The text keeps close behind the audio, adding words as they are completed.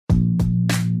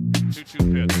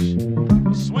2-2 pitch.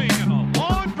 A swing and a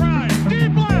long drive.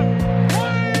 Deep left.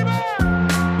 Way back.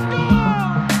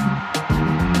 Gone!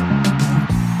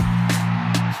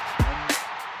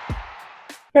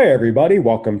 Hey everybody,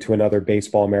 welcome to another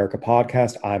Baseball America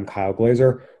podcast. I'm Kyle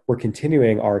Glazer. We're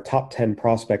continuing our Top 10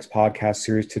 Prospects podcast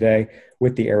series today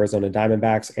with the Arizona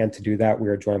Diamondbacks, and to do that, we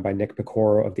are joined by Nick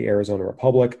Pecoro of the Arizona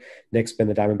Republic. Nick's been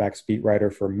the Diamondbacks beat writer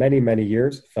for many, many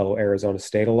years, fellow Arizona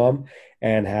State alum,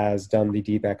 and has done the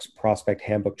D-backs Prospect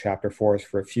Handbook chapter for us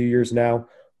for a few years now.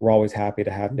 We're always happy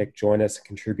to have Nick join us and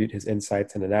contribute his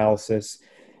insights and analysis.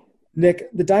 Nick,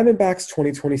 the Diamondbacks'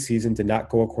 2020 season did not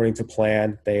go according to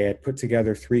plan. They had put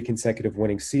together 3 consecutive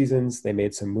winning seasons. They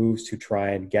made some moves to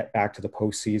try and get back to the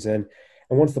postseason.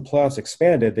 And once the playoffs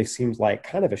expanded, they seemed like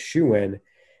kind of a shoo-in.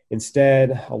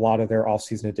 Instead, a lot of their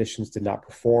offseason additions did not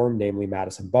perform, namely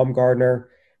Madison Bumgarner.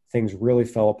 Things really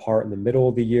fell apart in the middle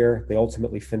of the year. They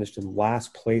ultimately finished in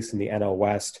last place in the NL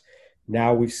West.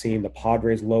 Now we've seen the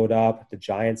Padres load up. The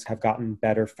Giants have gotten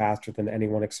better faster than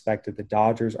anyone expected. The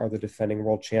Dodgers are the defending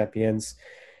world champions.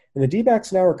 And the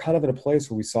D-backs now are kind of in a place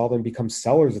where we saw them become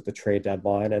sellers at the trade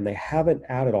deadline, and they haven't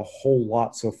added a whole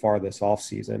lot so far this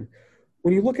offseason.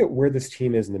 When you look at where this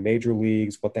team is in the major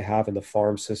leagues, what they have in the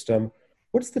farm system,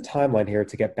 what's the timeline here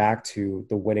to get back to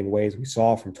the winning ways we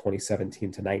saw from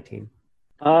 2017 to 19?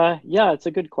 Yeah, it's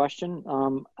a good question.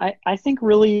 I think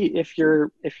really if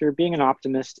you're being an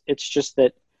optimist, it's just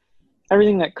that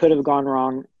everything that could have gone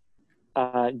wrong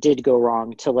did go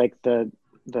wrong to like the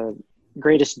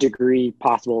greatest degree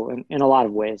possible in a lot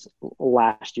of ways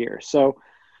last year. So,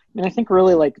 I think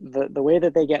really like the way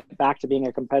that they get back to being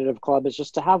a competitive club is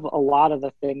just to have a lot of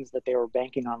the things that they were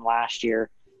banking on last year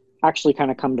actually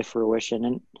kind of come to fruition.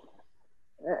 And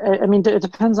I mean, it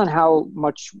depends on how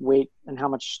much weight and how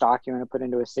much stock you want to put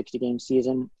into a 60-game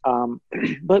season.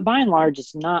 But by and large,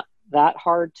 it's not that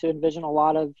hard to envision a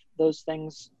lot of those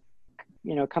things,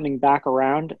 coming back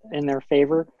around in their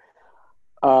favor.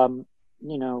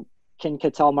 Can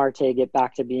Ketel Marte get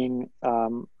back to being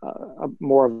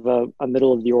more of a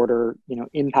middle of the order,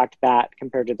 impact bat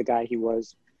compared to the guy he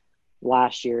was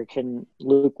last year? Can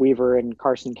Luke Weaver and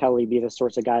Carson Kelly be the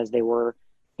sorts of guys they were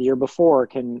the year before?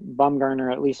 Can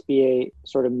Bumgarner at least be a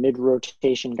sort of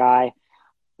mid-rotation guy?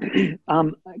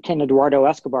 Can Eduardo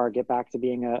Escobar get back to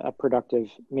being a productive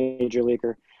major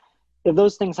leaguer? If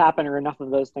those things happen, or enough of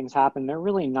those things happen, they're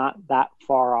really not that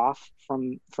far off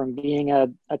from being a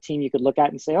team you could look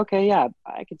at and say, okay, yeah,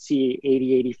 I could see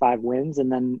 80, 85 wins.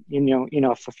 And then,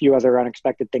 if a few other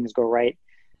unexpected things go right,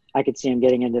 I could see them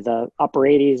getting into the upper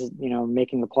 80s,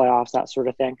 making the playoffs, that sort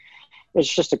of thing.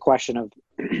 It's just a question of,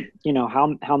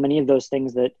 how many of those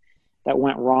things that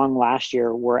went wrong last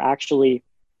year were actually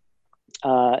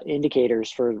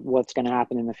indicators for what's going to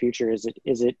happen in the future. Is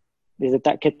it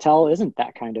that Ketel isn't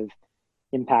that kind of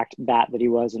impact bat that he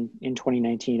was in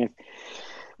 2019?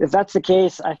 If that's the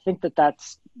case, I think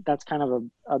that's kind of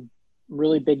a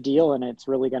really big deal, and it's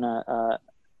really gonna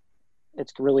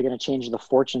change the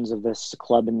fortunes of this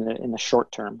club in the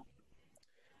short term.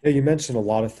 Yeah, you mentioned a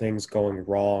lot of things going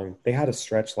wrong. They had a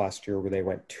stretch last year where they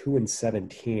went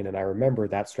 2-17, and I remember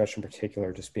that stretch in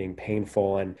particular just being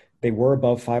painful. And they were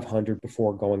above 500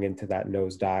 before going into that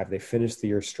nosedive. They finished the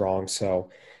year strong,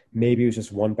 so maybe it was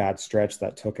just one bad stretch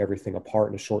that took everything apart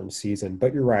in a shortened season.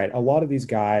 But you're right, a lot of these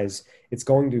guys, it's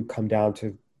going to come down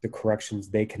to the corrections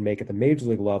they can make at the major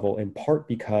league level, in part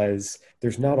because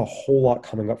there's not a whole lot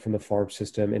coming up from the farm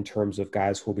system in terms of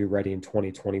guys who will be ready in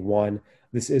 2021.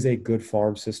 This is a good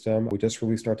farm system. We just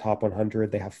released our top 100.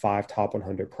 They have 5 top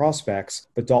 100 prospects,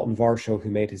 but Dalton Varsho, who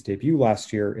made his debut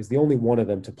last year, is the only one of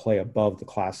them to play above the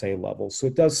Class A level. So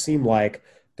it does seem like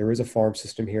there is a farm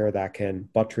system here that can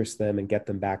buttress them and get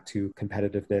them back to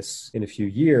competitiveness in a few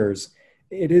years.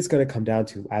 It is going to come down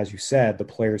to, as you said, the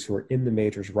players who are in the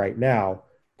majors right now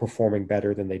performing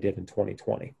better than they did in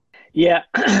 2020. Yeah,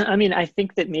 I mean, I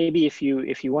think that maybe if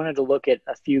you wanted to look at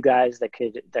a few guys that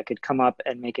could come up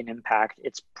and make an impact,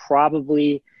 it's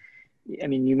probably, I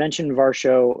mean, you mentioned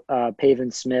Varsho,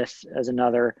 Pavin Smith as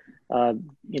another.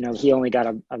 He only got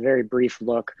a very brief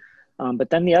look, but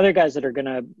then the other guys that are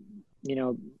gonna,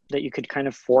 that you could kind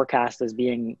of forecast as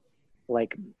being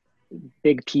like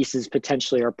big pieces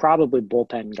potentially are probably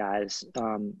bullpen guys.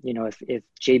 If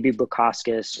JB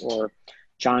Bukauskas or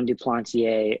John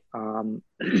Duplantier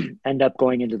end up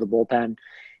going into the bullpen,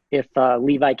 if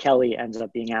Levi Kelly ends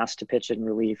up being asked to pitch in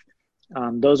relief,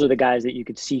 those are the guys that you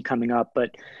could see coming up.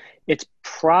 But it's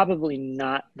probably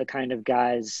not the kind of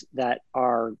guys that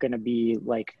are going to be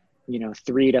like,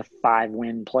 3 to 5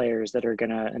 win players that are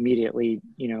going to immediately,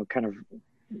 kind of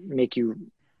make you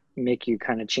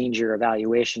kind of change your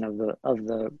evaluation of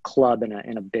the club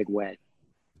in a big way.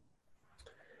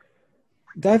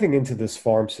 Diving into this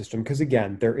farm system, because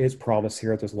again, there is promise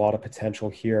here. There's a lot of potential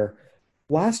here.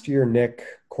 Last year, Nick,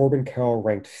 Corbin Carroll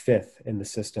ranked fifth in the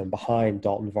system behind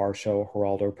Dalton Varsho,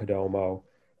 Geraldo Perdomo,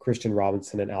 Christian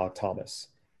Robinson, and Alec Thomas.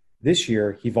 This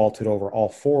year, he vaulted over all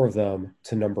four of them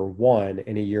to number one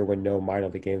in a year when no minor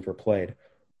league games were played.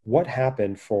 What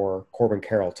happened for Corbin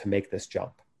Carroll to make this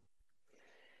jump?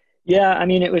 Yeah, I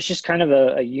mean, it was just kind of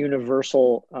a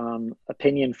universal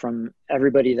opinion from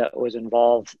everybody that was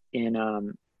involved in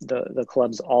the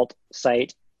club's alt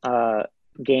site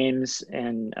games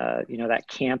and that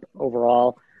camp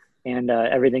overall, and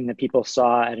everything that people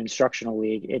saw at Instructional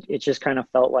League. It just kind of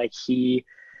felt like he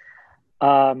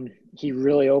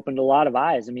really opened a lot of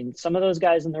eyes. I mean, some of those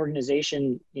guys in the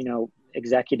organization,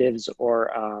 executives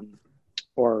or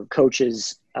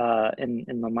coaches in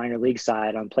the minor league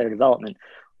side on player development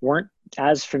weren't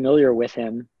as familiar with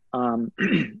him,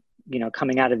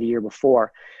 coming out of the year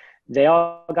before. They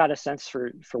all got a sense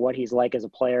for what he's like as a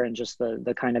player and just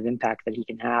the kind of impact that he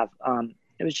can have.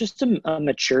 It was just a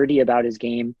maturity about his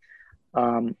game,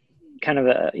 kind of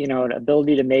an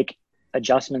ability to make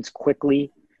adjustments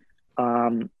quickly,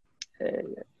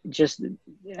 just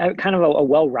kind of a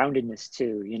well-roundedness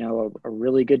too, a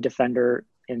really good defender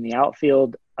in the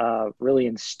outfield, really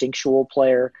instinctual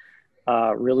player,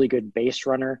 really good base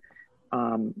runner.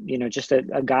 Just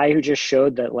a guy who just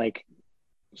showed that like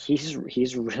he's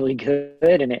really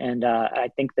good. And I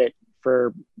think that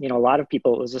for, a lot of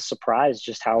people, it was a surprise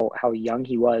just how young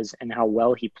he was and how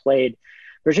well he played,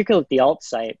 particularly at the alt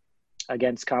site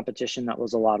against competition that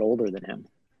was a lot older than him.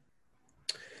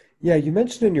 Yeah, you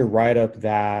mentioned in your write-up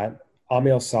that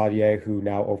Amel Sadier, who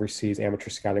now oversees amateur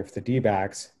scouting for the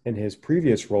D-backs, in his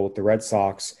previous role with the Red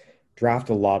Sox,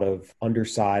 drafted a lot of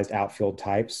undersized outfield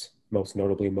types, most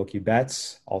notably Mookie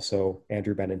Betts, also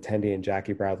Andrew Benintendi and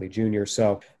Jackie Bradley Jr.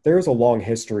 So there is a long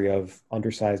history of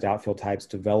undersized outfield types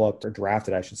developed, or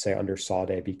drafted, I should say, under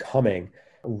Sadier, becoming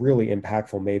really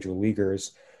impactful major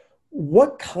leaguers.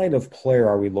 What kind of player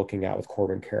are we looking at with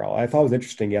Corbin Carroll? I thought it was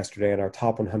interesting yesterday in our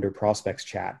top 100 prospects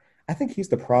chat. I think he's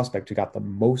the prospect who got the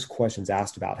most questions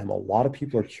asked about him. A lot of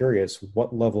people are curious,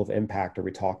 what level of impact are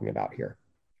we talking about here?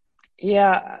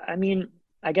 Yeah, I mean,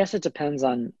 I guess it depends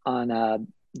on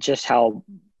just how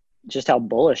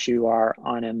bullish you are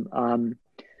on him.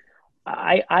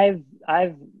 I've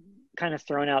kind of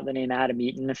thrown out the name Adam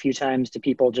Eaton a few times to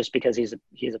people just because he's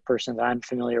a person that I'm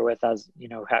familiar with, as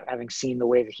having seen the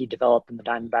way that he developed in the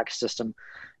Diamondbacks system.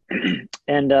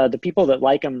 And the people that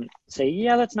like him say,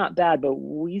 yeah, that's not bad, but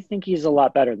we think he's a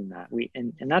lot better than that.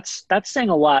 And that's saying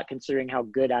a lot considering how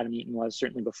good Adam Eaton was,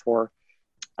 certainly before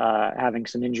having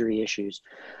some injury issues.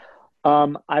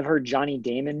 I've heard Johnny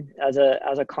Damon as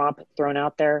a comp thrown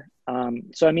out there.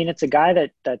 So I mean, it's a guy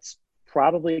that's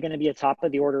probably going to be a top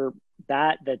of the order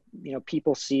bat that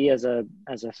people see as a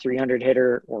 300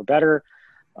 hitter or better,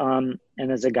 and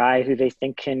as a guy who they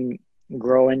think can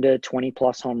grow into 20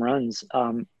 plus home runs.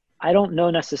 I don't know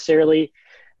necessarily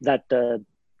that the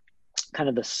kind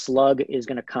of the slug is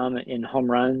going to come in home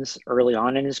runs early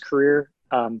on in his career.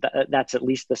 That's at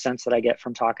least the sense that I get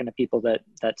from talking to people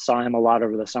that saw him a lot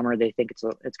over the summer. They think it's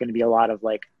going to be a lot of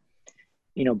like,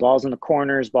 balls in the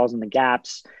corners, balls in the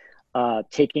gaps,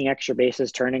 taking extra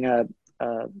bases, turning a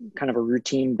kind of a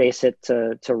routine base hit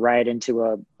to right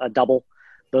into a double,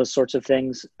 those sorts of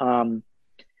things.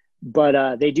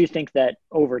 But they do think that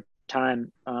over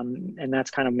time, and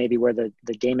that's kind of maybe where the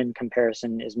Damon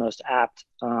comparison is most apt.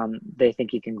 They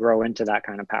think he can grow into that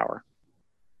kind of power.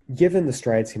 Given the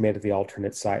strides he made at the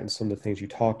alternate site and some of the things you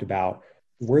talked about,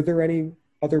 were there any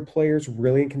other players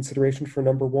really in consideration for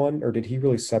number one, or did he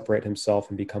really separate himself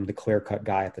and become the clear-cut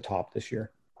guy at the top this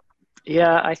year?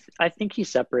 Yeah, I think he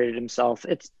separated himself.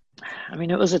 It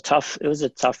was a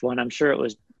tough one. I'm sure it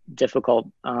was difficult.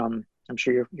 I'm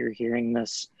sure you're hearing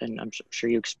this, and I'm sure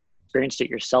you experienced it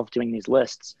yourself doing these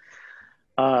lists,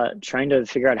 trying to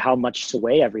figure out how much to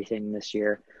weigh everything this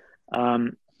year.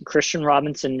 Christian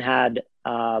Robinson had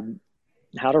a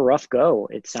rough go,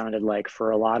 it sounded like,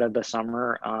 for a lot of the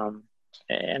summer.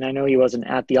 And I know he wasn't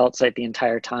at the alt site the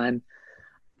entire time.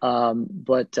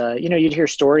 But you'd hear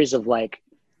stories of like,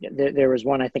 there was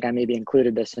one, I think I maybe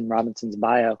included this in Robinson's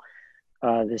bio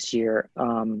this year.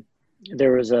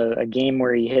 There was a game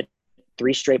where he hit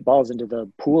 3 straight balls into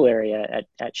the pool area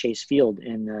at Chase Field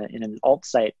in an alt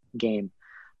site game.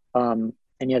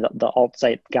 And yeah, the alt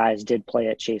site guys did play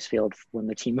at Chase Field when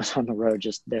the team was on the road.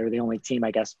 Just they were the only team, I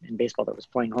guess, in baseball that was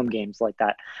playing home games like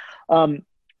that.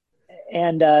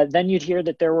 And then you'd hear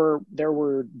that there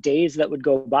were days that would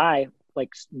go by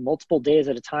like multiple days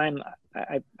at a time.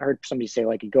 I heard somebody say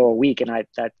like go a week, and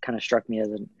that kind of struck me as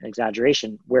an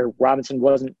exaggeration, where Robinson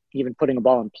wasn't even putting a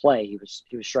ball in play. He was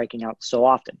striking out so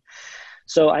often.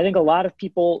 So I think a lot of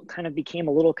people kind of became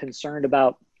a little concerned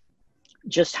about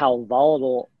just how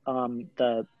volatile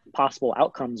the possible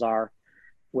outcomes are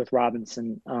with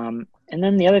Robinson. And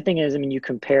then the other thing is, I mean, you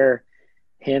compare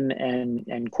him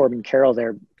and Corbin Carroll,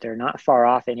 they're not far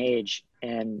off in age,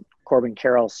 and Corbin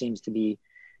Carroll seems to be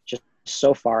just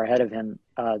so far ahead of him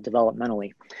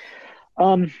developmentally.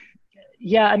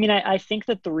 Yeah, I mean, I think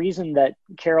that the reason that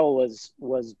Carroll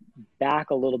was back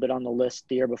a little bit on the list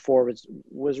the year before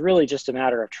was really just a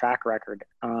matter of track record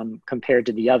compared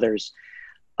to the others.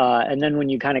 And then when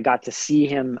you kind of got to see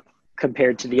him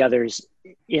compared to the others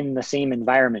in the same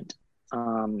environment,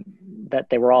 that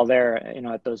they were all there, you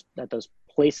know, at those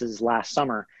places last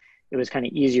summer, it was kind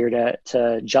of easier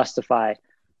to justify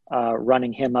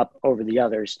running him up over the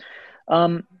others.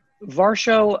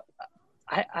 Varsho,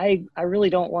 I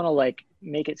really don't want to like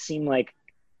make it seem like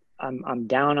I'm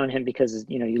down on him, because,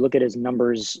 you know, you look at his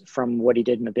numbers from what he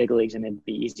did in the big leagues and it'd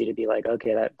be easy to be like,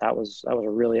 okay, that was a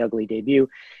really ugly debut.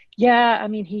 Yeah. I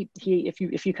mean, he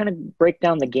if you kind of break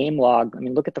down the game log, I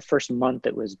mean, look at the first month,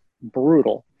 it was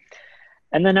brutal.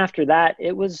 And then after that,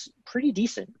 it was pretty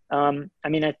decent. I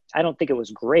mean, I don't think it was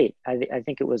great. I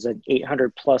think it was an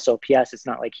 800 plus OPS. It's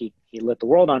not like he lit the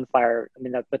world on fire. I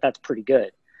mean, but that's pretty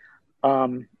good.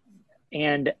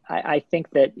 And I think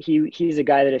that he's a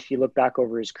guy that if you look back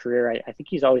over his career, I think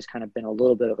he's always kind of been a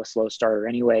little bit of a slow starter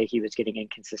anyway. He was getting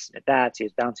inconsistent at bats. He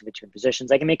was bouncing between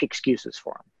positions. I can make excuses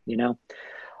for him, you know.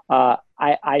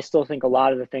 I still think a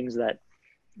lot of the things that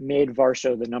made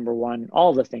Varsho the number one,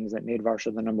 all the things that made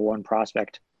Varsho the number one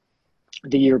prospect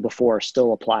the year before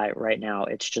still apply right now.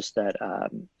 It's just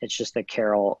that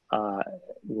Carroll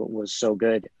was so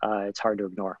good. It's hard to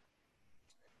ignore.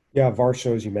 Yeah,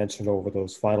 Varsho, as you mentioned, over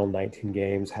those final 19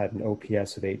 games, had an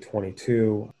OPS of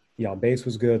 822. The on base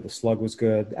was good. The slug was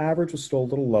good. The average was still a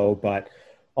little low, but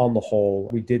on the whole,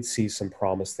 we did see some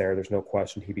promise there. There's no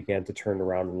question he began to turn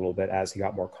around a little bit as he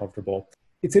got more comfortable.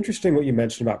 It's interesting what you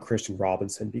mentioned about Christian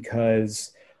Robinson,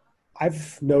 because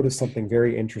I've noticed something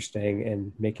very interesting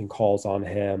in making calls on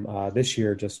him this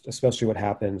year, just especially what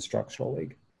happened in Instructional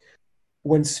League.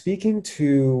 When speaking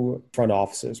to front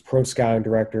offices, pro scouting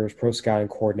directors, pro scouting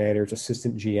coordinators,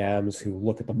 assistant GMs who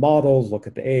look at the models, look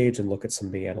at the age, and look at some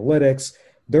of the analytics,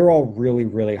 they're all really,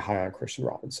 really high on Christian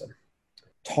Robinson.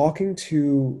 Talking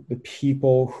to the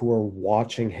people who are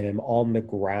watching him on the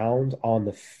ground, on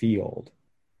the field,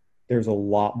 there's a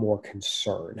lot more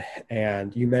concern.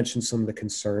 And you mentioned some of the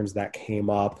concerns that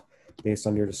came up based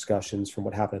on your discussions from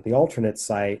what happened at the alternate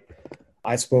site.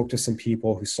 I spoke to some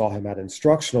people who saw him at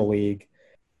Instructional League,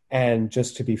 and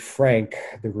just to be frank,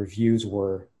 the reviews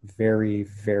were very,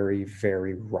 very,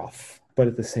 very rough. But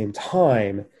at the same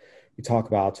time, you talk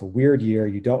about it's a weird year.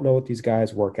 You don't know what these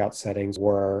guys' workout settings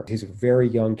were. He's a very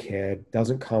young kid,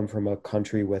 doesn't come from a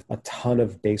country with a ton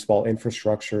of baseball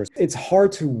infrastructure. It's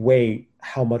hard to weigh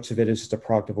how much of it is just a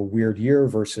product of a weird year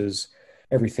versus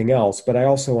everything else. But I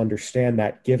also understand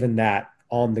that given that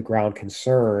on-the-ground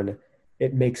concern,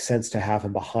 it makes sense to have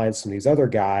him behind some of these other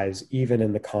guys, even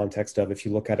in the context of, if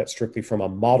you look at it strictly from a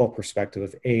model perspective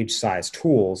of age, size,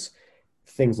 tools,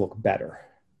 things look better.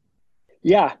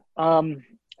 Yeah.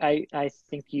 I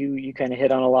think you kind of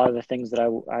hit on a lot of the things that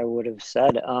I would have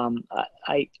said.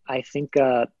 I think,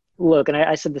 look, and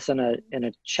I said this in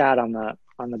a chat on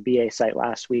the BA site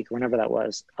last week, whenever that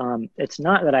was. It's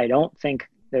not that I don't think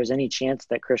there's any chance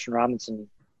that Christian Robinson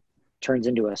turns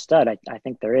into a stud. I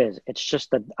think there is. It's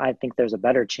just that I think there's a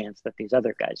better chance that these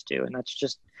other guys do. And that's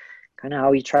just kind of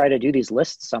how we try to do these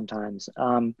lists sometimes.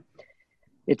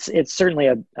 It's certainly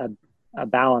a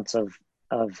balance of,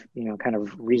 you know, kind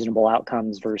of reasonable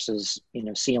outcomes versus, you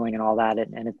know, ceiling and all that.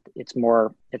 And it's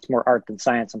more art than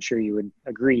science. I'm sure you would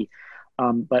agree.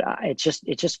 But it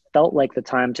just felt like the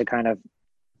time to kind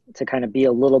of be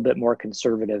a little bit more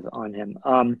conservative on him.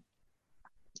 And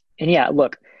yeah,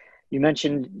 look, you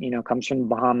mentioned, you know, comes from the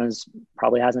Bahamas,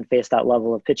 probably hasn't faced that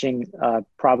level of pitching.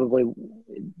 Probably,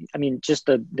 I mean, just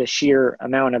the sheer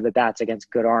amount of the bats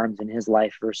against good arms in his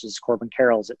life versus Corbin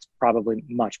Carroll's, it's probably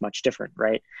much, much different,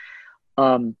 right?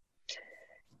 I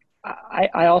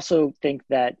also think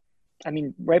that, I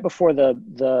mean, right before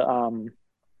the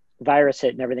virus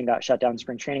hit and everything got shut down in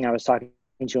spring training, I was talking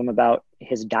to him about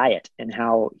his diet and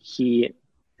how he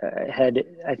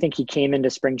I think he came into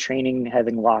spring training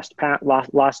having lost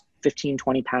 15,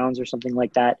 20 pounds or something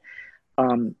like that.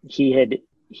 He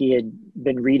had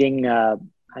been reading, I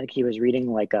think he was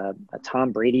reading like a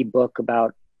Tom Brady book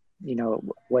about, you know,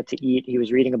 what to eat. He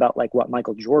was reading about like what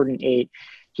Michael Jordan ate.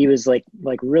 He was like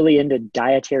really into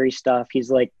dietary stuff.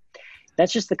 He's like,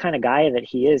 that's just the kind of guy that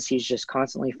he is. He's just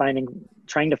constantly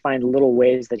trying to find little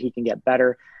ways that he can get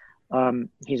better.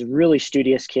 He's a really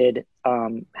studious kid,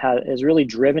 is really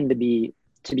driven to be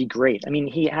great. I mean,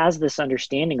 he has this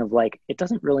understanding of like, it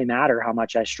doesn't really matter how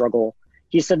much I struggle.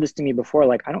 He said this to me before,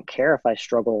 like, I don't care if I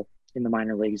struggle in the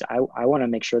minor leagues. I want to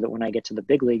make sure that when I get to the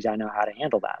big leagues, I know how to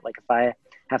handle that. Like if I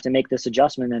have to make this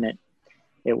adjustment and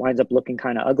it winds up looking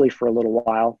kind of ugly for a little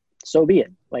while, so be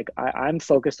it. Like I'm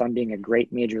focused on being a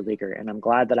great major leaguer, and I'm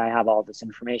glad that I have all this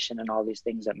information and all these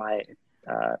things at my,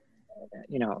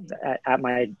 at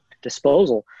my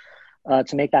disposal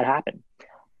to make that happen.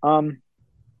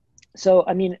 So,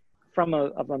 I mean, from a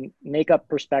makeup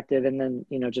perspective, and then,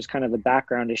 just kind of the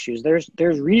background issues, there's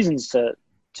reasons to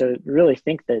really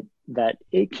think that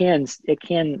it can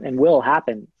and will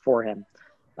happen for him.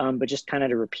 But just kind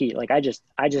of to repeat, like, I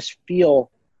just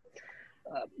feel,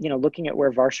 looking at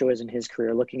where Varsho is in his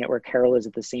career, looking at where Carroll is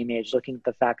at the same age, looking at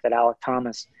the fact that Alec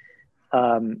Thomas,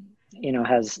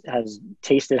 has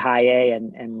tasted high A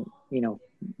and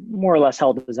more or less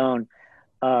held his own.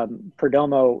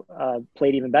 Perdomo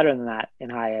played even better than that in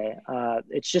high A.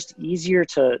 It's just easier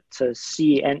to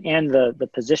see, and the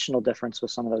positional difference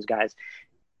with some of those guys.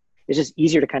 It's just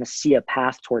easier to kind of see a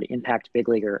path toward impact big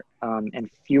leaguer, and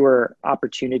fewer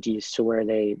opportunities to where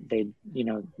they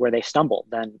stumble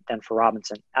than for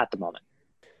Robinson at the moment.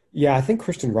 Yeah, I think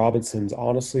Christian Robinson's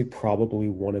honestly probably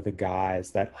one of the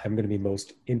guys that I'm going to be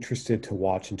most interested to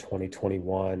watch in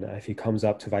 2021. If he comes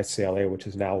up to Visalia, which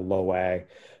is now low A,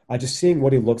 just seeing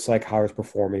what he looks like, how he's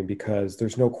performing, because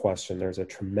there's no question there's a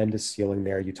tremendous ceiling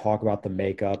there. You talk about the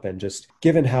makeup, and just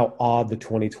given how odd the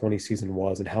 2020 season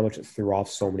was and how much it threw off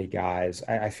so many guys,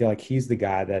 I feel like he's the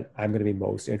guy that I'm going to be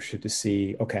most interested to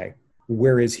see, okay,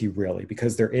 where is he really?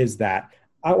 Because there is that,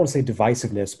 I don't want to say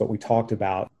divisiveness, but we talked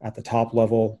about at the top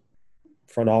level,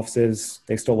 front offices,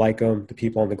 they still like him. The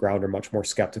people on the ground are much more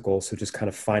skeptical. So just kind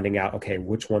of finding out, okay,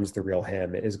 which one's the real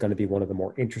him is going to be one of the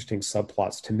more interesting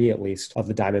subplots, to me at least, of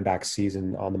the Diamondbacks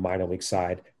season on the minor league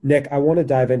side. Nick, I want to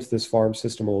dive into this farm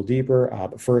system a little deeper,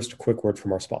 but first, a quick word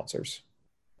from our sponsors.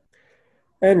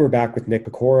 And we're back with Nick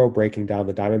Picoro breaking down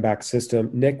the Diamondback system.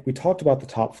 Nick, we talked about the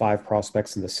top 5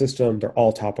 prospects in the system. They're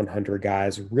all top 100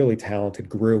 guys, really talented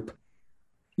group.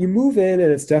 You move in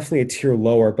and it's definitely a tier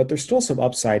lower, but there's still some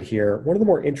upside here. One of the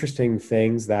more interesting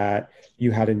things that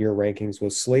you had in your rankings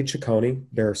was Slade Ciccone,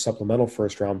 their supplemental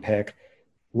first-round pick,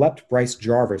 leapt Bryce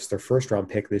Jarvis, their first-round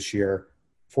pick this year,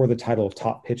 for the title of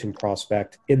top pitching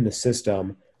prospect in the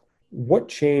system. What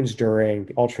changed during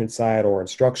the alternate side or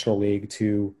instructional league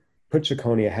to put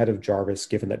Ciccone ahead of Jarvis,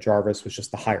 given that Jarvis was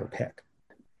just the higher pick?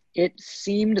 It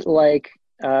seemed like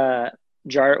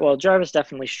Jarvis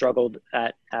definitely struggled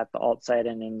at the alt side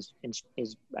and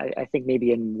I think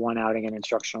maybe in one outing in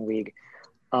instructional league.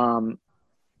 I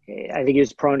think he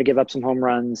was prone to give up some home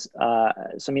runs. So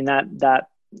I mean that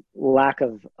lack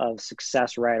of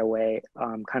success right away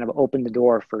kind of opened the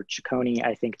door for Ciccone,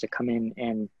 I think, to come in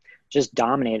and just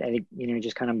dominate. I think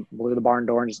just kind of blew the barn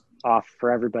doors off for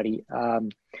everybody.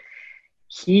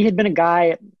 He had been a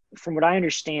guy, from what I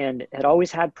understand, had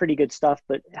always had pretty good stuff,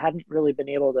 but hadn't really been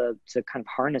able to kind of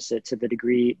harness it to the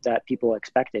degree that people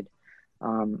expected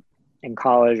in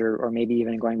college or maybe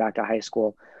even going back to high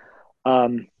school.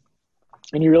 And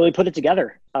he really put it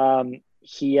together.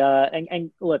 He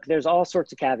and look, there's all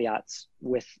sorts of caveats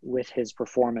with his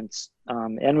performance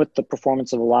and with the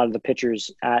performance of a lot of the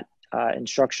pitchers at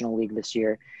instructional league this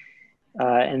year,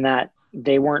 and that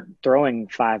they weren't throwing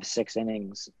 5-6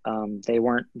 innings. They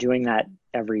weren't doing that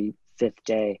every 5th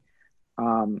day.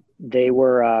 They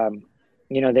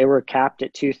were capped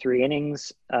at 2-3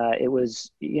 innings. It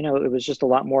was just a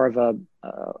lot more of a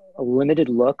limited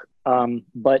look.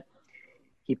 But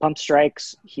he pumped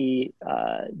strikes. He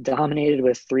dominated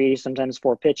with 3, sometimes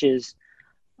 4 pitches.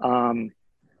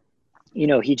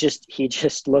 He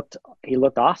just looked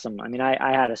awesome. I mean,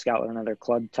 I had a scout with another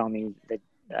club tell me that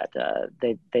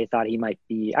they thought he might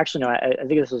be. Actually, no, I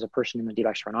think this was a person in the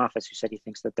D-backs front office who said he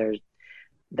thinks that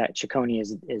Ciccone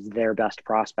is their best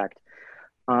prospect.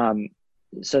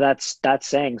 So that's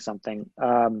saying something.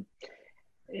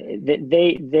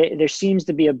 There seems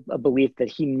to be a belief that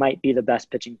he might be the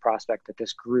best pitching prospect that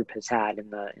this group has had in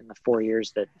the 4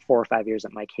 or 5 years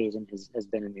that Mike Hazen has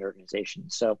been in the organization.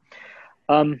 So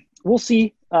we'll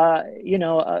see.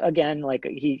 Again, like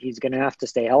he's going to have to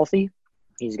stay healthy.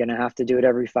 He's going to have to do it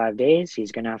every 5 days.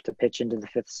 He's going to have to pitch into the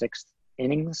 5th, 6th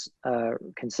innings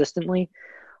consistently.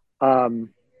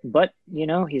 But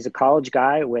he's a college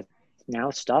guy with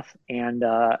now stuff, and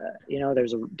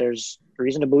there's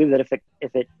reason to believe that if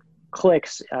it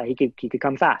clicks, he could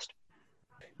come fast.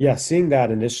 Yeah, seeing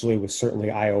that initially was certainly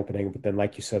eye-opening, but then,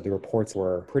 like you said, the reports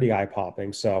were pretty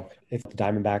eye-popping. So if the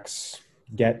Diamondbacks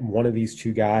get one of these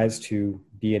two guys to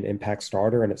be an impact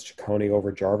starter and it's Ciccone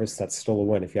over Jarvis, that's still a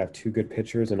win. If you have two good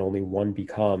pitchers and only one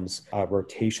becomes a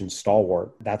rotation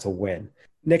stalwart, that's a win.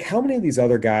 Nick, how many of these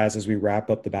other guys, as we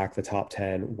wrap up the back of the top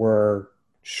 10, were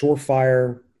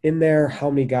surefire in there?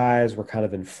 How many guys were kind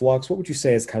of in flux? What would you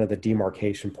say is kind of the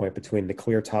demarcation point between the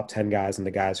clear top 10 guys and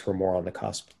the guys who are more on the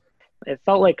cusp? It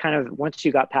felt like kind of once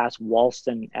you got past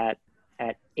Walston at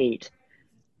 8,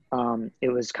 it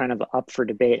was kind of up for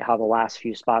debate how the last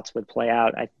few spots would play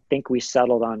out. I think we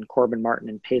settled on Corbin Martin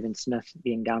and Pavin Smith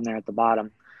being down there at the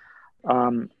bottom.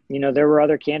 There were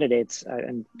other candidates,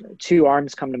 and two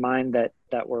arms come to mind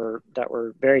that were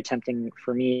very tempting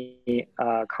for me: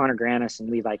 Connor Grannis and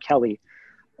Levi Kelly.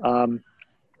 And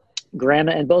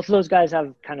both of those guys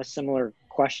have kind of similar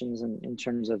questions in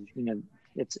terms of,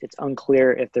 it's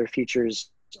unclear if their futures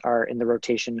are in the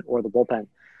rotation or the bullpen.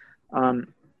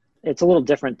 It's a little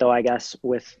different though, I guess,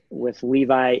 with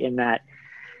Levi, in that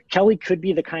Kelly could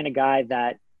be the kind of guy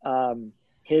that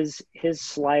his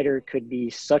slider could be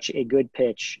such a good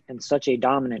pitch and such a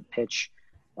dominant pitch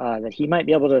that he might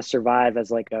be able to survive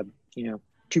as like a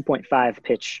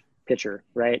 2.5 pitcher,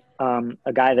 right?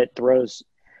 A guy that throws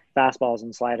fastballs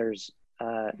and sliders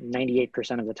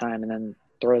 98% of the time, and then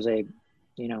throws a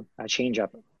changeup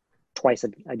twice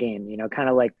a game, kind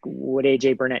of like what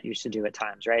AJ Burnett used to do at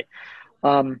times, right?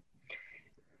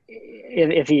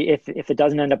 If it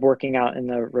doesn't end up working out in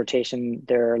the rotation,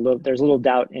 there's a little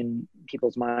doubt in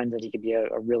people's minds that he could be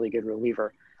a really good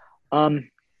reliever.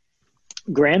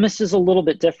 Grammis is a little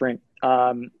bit different.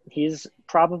 He's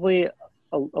probably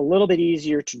a little bit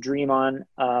easier to dream on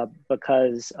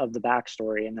because of the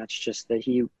backstory, and that's just that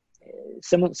he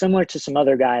similar to some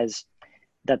other guys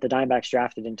that the Diamondbacks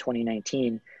drafted in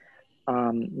 2019,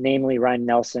 namely Ryan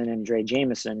Nelson and Dre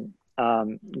Jameson.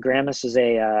 Grammis is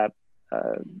a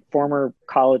former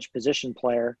college position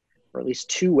player, or at least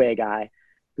two-way guy,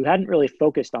 who hadn't really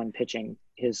focused on pitching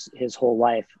his whole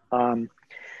life.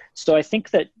 So I think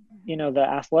that, the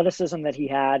athleticism that he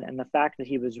had and the fact that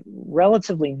he was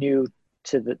relatively new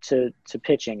to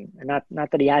pitching, and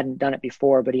not that he hadn't done it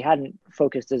before, but he hadn't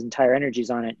focused his entire energies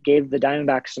on it, gave the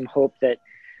Diamondbacks some hope that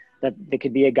there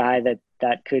could be a guy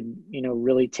that could,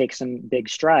 really take some big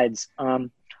strides.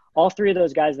 All three of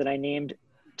those guys that I named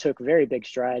took very big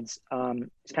strides.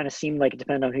 It kind of seemed like it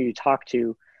depended on who you talk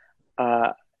to.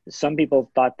 Some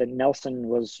people thought that Nelson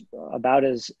was about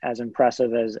as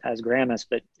impressive as Grammis,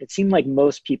 but it seemed like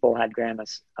most people had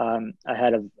Grammis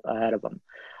ahead of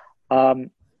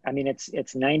him.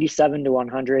 It's 97 to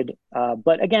 100,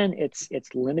 but again, it's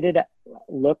limited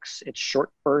looks, it's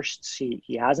short bursts.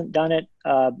 He hasn't done it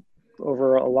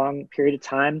over a long period of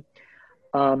time.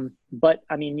 But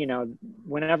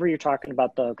whenever you're talking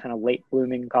about the kind of late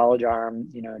blooming college arm,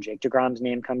 Jake DeGrom's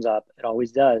name comes up. It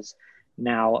always does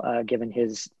now, given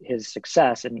his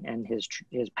success and his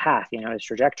path, his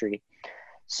trajectory.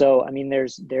 So,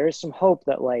 there is some hope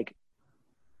that,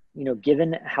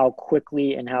 given how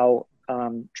quickly and how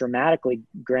dramatically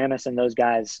Grammis and those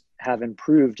guys have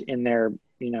improved in their,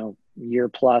 year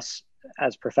plus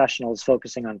as professionals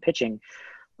focusing on pitching,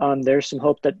 there's some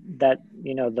hope that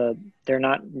they're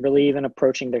not really even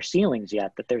approaching their ceilings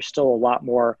yet, that there's still a lot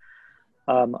more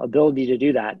ability to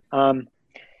do that.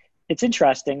 It's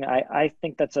interesting. I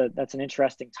think that's an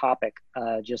interesting topic.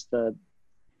 Just the,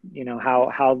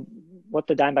 how what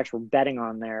the Diamondbacks were betting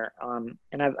on there.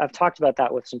 And I've talked about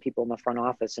that with some people in the front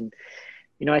office. And,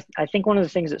 I think one of the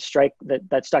things that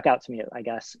stuck out to me, I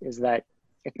guess, is that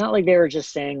it's not like they were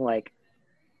just saying, like,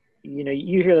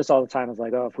 you hear this all the time of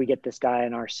like, oh, if we get this guy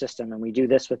in our system and we do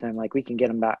this with him, like, we can get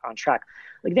him back on track.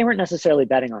 Like, they weren't necessarily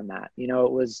betting on that. It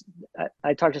was,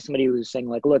 I talked to somebody who was saying,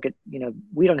 like, look,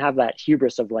 we don't have that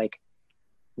hubris of like,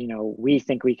 we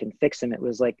think we can fix him. It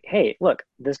was like, hey, look,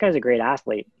 this guy's a great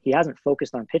athlete. He hasn't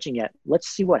focused on pitching yet. Let's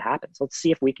see what happens. Let's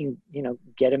see if we can,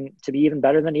 get him to be even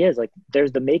better than he is. Like,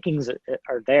 there's the makings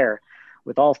are there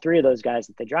with all three of those guys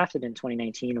that they drafted in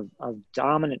 2019 of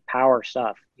dominant power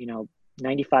stuff,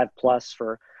 95 plus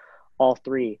for all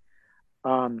three.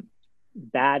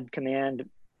 Bad command,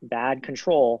 bad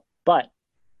control, but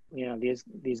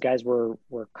these guys were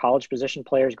college position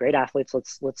players, great athletes.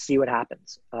 Let's see what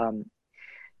happens.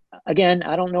 Again,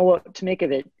 I don't know what to make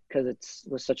of it because it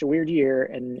was such a weird year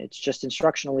and it's just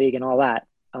instructional league and all that.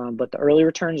 But the early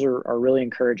returns are really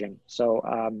encouraging. So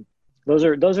those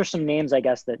are some names, I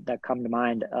guess, that come to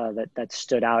mind that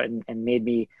stood out and made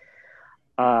me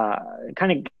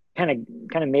kind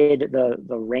of made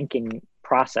the ranking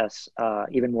process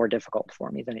even more difficult for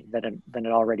me than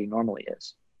it already normally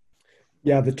is.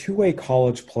 Yeah, the two-way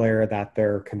college player that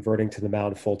they're converting to the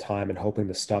mound full-time and hoping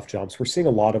the stuff jumps. We're seeing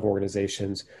a lot of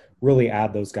organizations really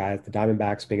add those guys, the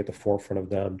Diamondbacks being at the forefront of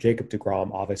them. Jacob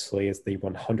deGrom obviously is the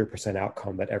 100%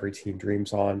 outcome that every team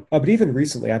dreams on. But even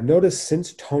recently, I've noticed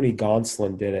since Tony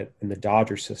Gonsolin did it in the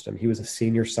Dodger system, he was a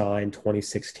senior sign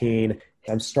 2016.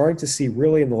 I'm starting to see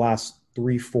really in the last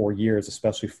 3, 4 years,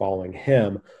 especially following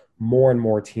him, more and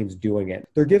more teams doing it.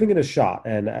 They're giving it a shot.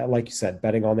 And like you said,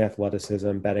 betting on the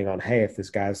athleticism, betting on, hey, if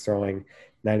this guy's throwing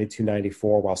 92,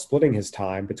 94 while splitting his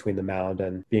time between the mound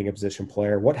and being a position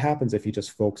player, what happens if he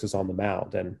just focuses on the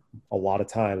mound? And a lot of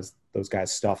times those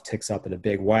guys' stuff ticks up in a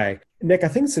big way. Nick, I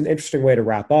think it's an interesting way to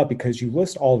wrap up because you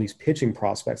list all these pitching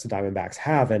prospects the Diamondbacks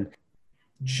have. And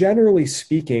generally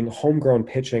speaking, homegrown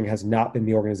pitching has not been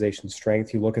the organization's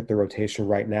strength. You look at the rotation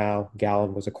right now,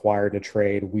 Gallen was acquired in a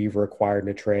trade, Weaver acquired in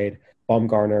a trade,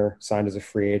 Bumgarner signed as a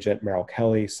free agent, Merrill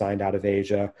Kelly signed out of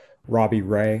Asia, Robbie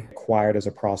Ray acquired as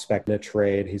a prospect in a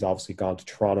trade. He's obviously gone to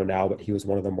Toronto now, but he was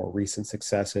one of the more recent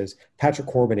successes. Patrick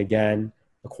Corbin again,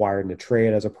 acquired in a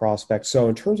trade as a prospect. So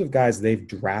in terms of guys they've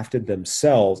drafted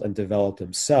themselves and developed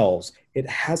themselves, it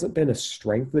hasn't been a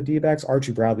strength of the D-backs.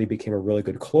 Archie Bradley became a really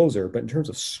good closer, but in terms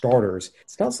of starters,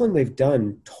 it's not something they've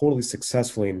done totally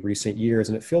successfully in recent years.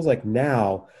 And it feels like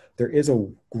now there is a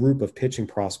group of pitching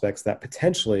prospects that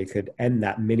potentially could end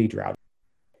that mini drought.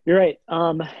 You're right.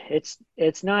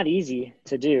 It's not easy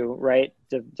to do, right?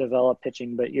 To develop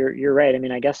pitching, but you're right. I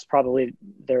mean, I guess probably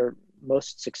their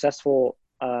most successful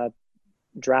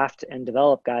draft and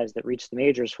develop guys that reached the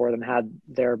majors for them had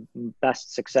their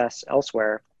best success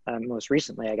elsewhere. Most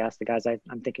recently, I guess the guys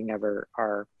I'm thinking of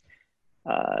are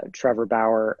Trevor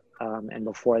Bauer, and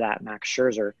before that, Max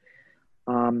Scherzer.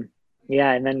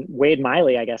 Yeah, and then Wade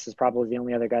Miley, I guess, is probably the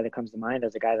only other guy that comes to mind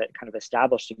as a guy that kind of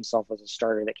established himself as a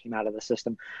starter that came out of the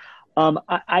system.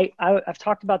 I've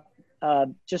talked about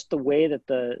just the way that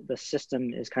the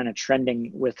system is kind of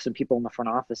trending with some people in the front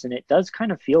office, and it does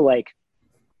kind of feel like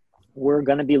we're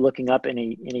going to be looking up in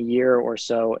a year or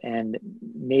so, and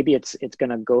maybe it's going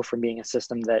to go from being a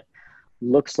system that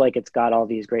looks like it's got all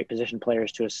these great position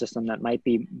players to a system that might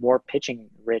be more pitching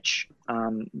rich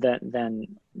than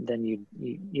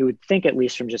you would think, at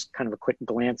least from just kind of a quick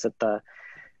glance at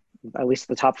least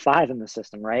the top five in the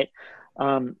system, right?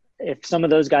 If some of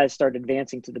those guys start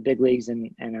advancing to the big leagues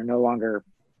and are no longer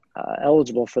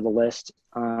eligible for the list,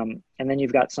 and then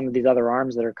you've got some of these other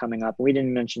arms that are coming up. We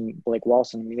didn't mention Blake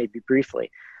Walson, maybe briefly,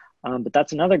 but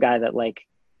that's another guy that, like,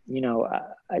 you know,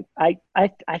 I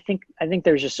think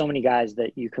there's just so many guys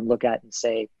that you can look at and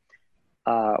say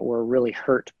were really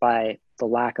hurt by the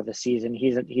lack of a season.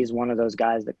 He's one of those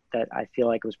guys that I feel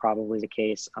like was probably the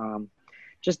case.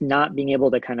 Just not being able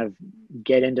to kind of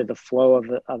get into the flow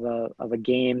of a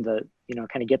game,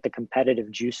 kind of get the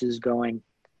competitive juices going,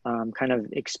 kind of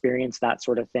experience that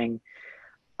sort of thing.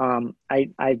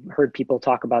 I've heard people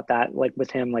talk about that, like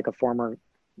with him, like a former,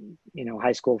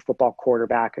 high school football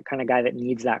quarterback, a kind of guy that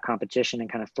needs that competition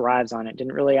and kind of thrives on it.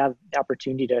 Didn't really have the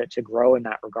opportunity to grow in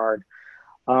that regard.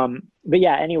 But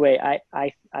yeah, anyway,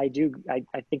 I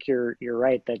think you're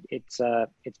right that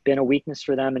it's been a weakness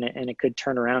for them, and it could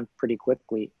turn around pretty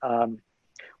quickly.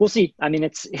 We'll see. I mean,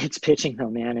 it's pitching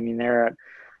though, man. I mean, they're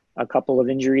a couple of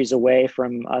injuries away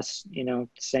from us,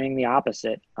 saying the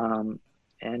opposite.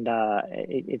 And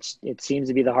it seems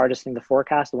to be the hardest thing to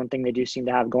forecast. The one thing they do seem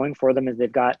to have going for them is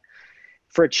they've got,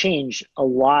 for a change, a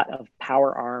lot of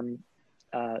power arm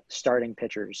starting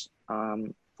pitchers,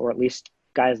 or at least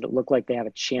guys that look like they have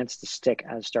a chance to stick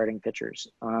as starting pitchers.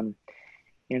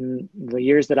 In the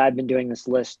years that I've been doing this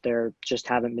list, there just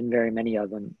haven't been very many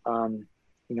of them.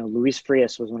 Luis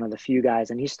Frias was one of the few guys,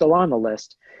 and he's still on the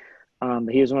list. But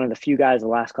he was one of the few guys the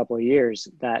last couple of years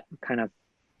that kind of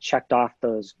checked off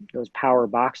those power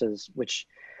boxes, which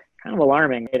kind of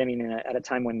alarming. I mean, at a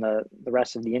time when the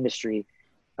rest of the industry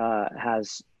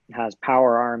has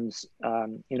power arms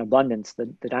in abundance, the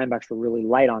Diamondbacks were really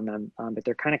light on them, but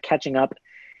they're kind of catching up.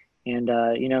 And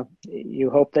you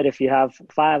hope that if you have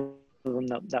five of them,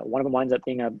 that one of them winds up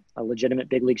being a legitimate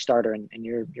big league starter, and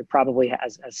you're probably,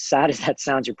 as sad as that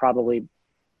sounds, you're probably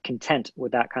content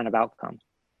with that kind of outcome.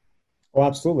 Well,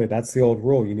 absolutely. That's the old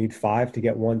rule. You need five to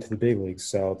get one to the big leagues.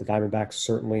 So the Diamondbacks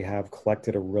certainly have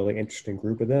collected a really interesting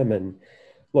group of them. And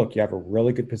look, you have a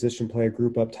really good position player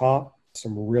group up top,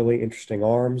 some really interesting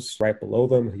arms right below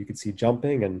them who you can see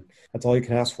jumping, and that's all you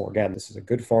can ask for. Again, this is a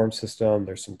good farm system.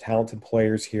 There's some talented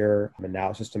players here, and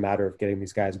now it's just a matter of getting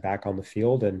these guys back on the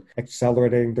field and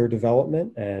accelerating their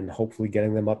development and hopefully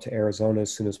getting them up to Arizona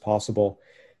as soon as possible.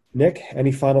 Nick,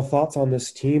 any final thoughts on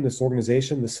this team, this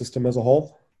organization, the system as a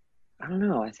whole? I don't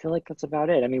know. I feel like that's about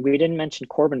it. I mean, we didn't mention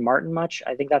Corbin Martin much.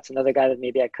 I think that's another guy that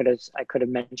maybe I could have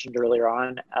mentioned earlier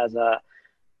on as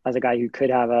a guy who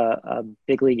could have a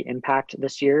big league impact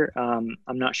this year. I'm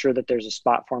not sure that there's a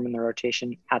spot for him in the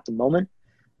rotation at the moment.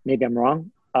 Maybe I'm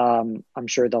wrong. I'm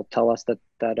sure they'll tell us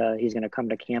that he's going to come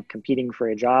to camp competing for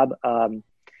a job.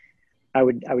 I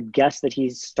would guess that he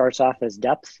starts off as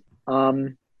depth.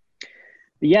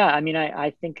 Yeah, I mean, I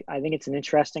think it's an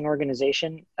interesting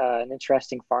organization, an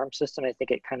interesting farm system. I think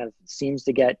it kind of seems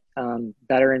to get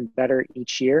better and better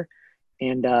each year,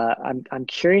 and I'm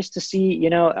curious to see.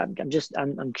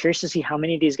 I'm curious to see how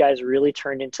many of these guys really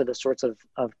turn into the sorts of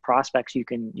prospects you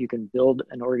can build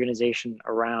an organization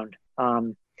around.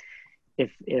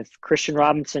 If Christian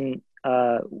Robinson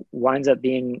winds up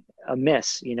being a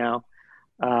miss,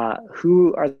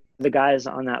 who are the guys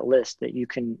on that list that you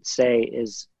can say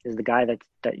is the guy that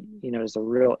is a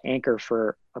real anchor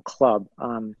for a club?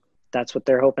 That's what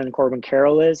they're hoping Corbin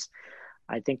Carroll is.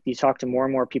 I think you talk to more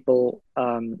and more people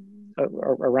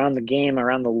around the game,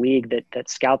 around the league that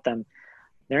scout them.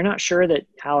 They're not sure that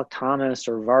Alec Thomas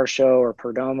or Varsho or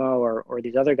Perdomo or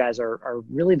these other guys are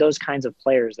really those kinds of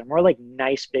players. They're more like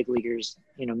nice big leaguers,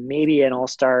 maybe an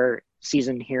all-star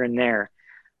season here and there.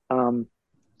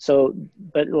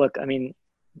 But look, I mean,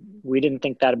 we didn't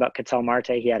think that about Ketel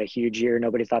Marte. He had a huge year.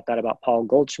 Nobody thought that about Paul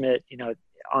Goldschmidt,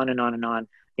 on and on and on.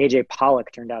 AJ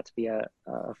Pollock turned out to be a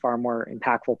far more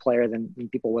impactful player than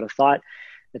people would have thought.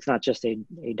 It's not just a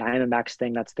Diamondbacks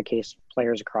thing. That's the case with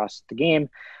players across the game.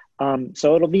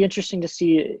 So it'll be interesting to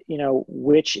see,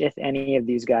 which, if any, of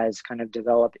these guys kind of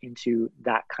develop into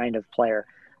that kind of player.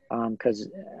 Because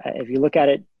if you look at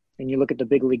it and you look at the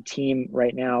big league team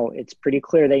right now, it's pretty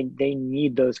clear they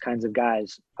need those kinds of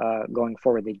guys going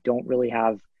forward. They don't really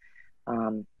have,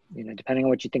 depending on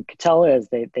what you think Ketel is,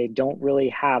 they don't really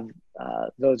have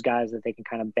those guys that they can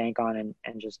kind of bank on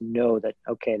and just know that,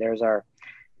 okay, there's our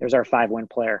 5-win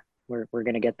player. We're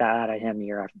going to get that out of him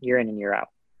year in and year out.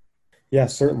 Yeah,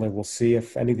 certainly. We'll see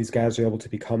if any of these guys are able to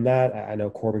become that. I know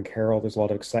Corbin Carroll, there's a lot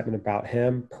of excitement about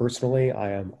him. Personally,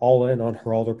 I am all in on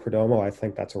Geraldo Perdomo. I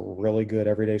think that's a really good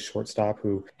everyday shortstop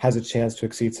who has a chance to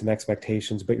exceed some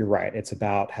expectations. But you're right. It's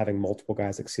about having multiple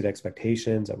guys exceed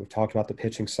expectations. We've talked about the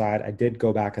pitching side. I did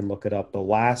go back and look it up. The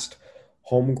last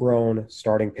homegrown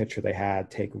starting pitcher they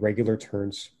had take regular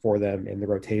turns for them in the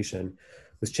rotation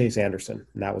was Chase Anderson,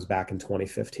 and that was back in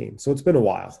 2015. So it's been a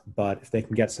while, but if they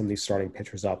can get some of these starting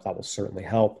pitchers up, that will certainly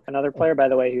help. Another player, by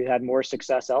the way, who had more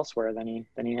success elsewhere than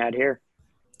he had here.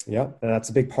 Yeah, and that's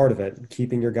a big part of it,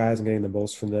 keeping your guys and getting the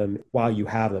most from them while you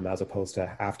have them as opposed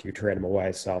to after you trade them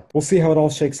away. So we'll see how it all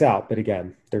shakes out. But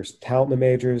again, there's talent in the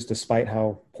majors, despite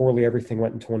how poorly everything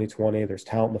went in 2020. There's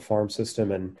talent in the farm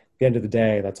system, and at the end of the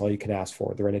day, that's all you can ask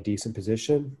for. They're in a decent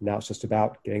position. Now it's just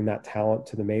about getting that talent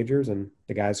to the majors and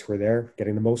the guys who are there,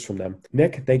 getting the most from them.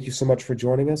 Nick, thank you so much for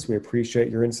joining us. We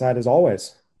appreciate your insight as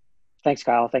always. Thanks,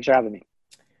 Kyle. Thanks for having me.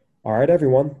 All right,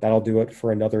 everyone, that'll do it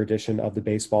for another edition of the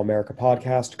Baseball America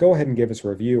podcast. Go ahead and give us a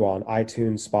review on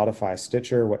iTunes, Spotify,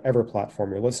 Stitcher, whatever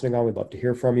platform you're listening on. We'd love to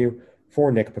hear from you.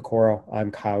 For Nick Pecoro, I'm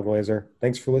Kyle Glazer.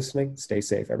 Thanks for listening. Stay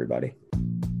safe, everybody.